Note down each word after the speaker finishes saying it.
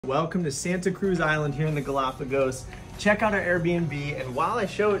Welcome to Santa Cruz Island here in the Galapagos. Check out our Airbnb, and while I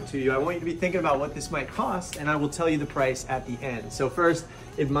show it to you, I want you to be thinking about what this might cost, and I will tell you the price at the end. So first,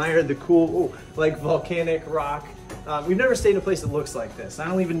 admire the cool, like volcanic rock. We've never stayed in a place that looks like this. I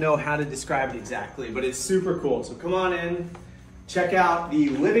don't even know how to describe it exactly, but it's super cool. So come on in, check out the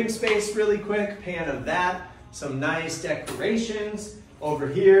living space really quick, pan of that. Some nice decorations. Over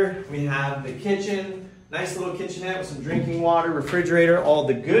here, we have the kitchen. Nice little kitchenette with some drinking water, refrigerator, all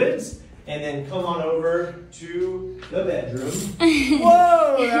the goods. And then come on over to the bedroom.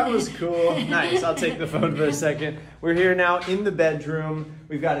 Whoa, that was cool. Nice, I'll take the phone for a second. We're here now in the bedroom.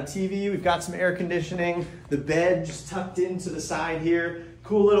 We've got a TV, we've got some air conditioning. The bed just tucked into the side here.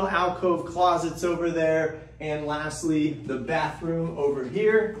 Cool little alcove closets over there. And lastly, the bathroom over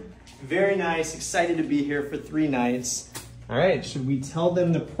here. Very nice, excited to be here for 3 nights. All right, should we tell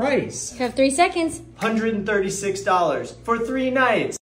them the price? You have 3 seconds. $136 for 3 nights.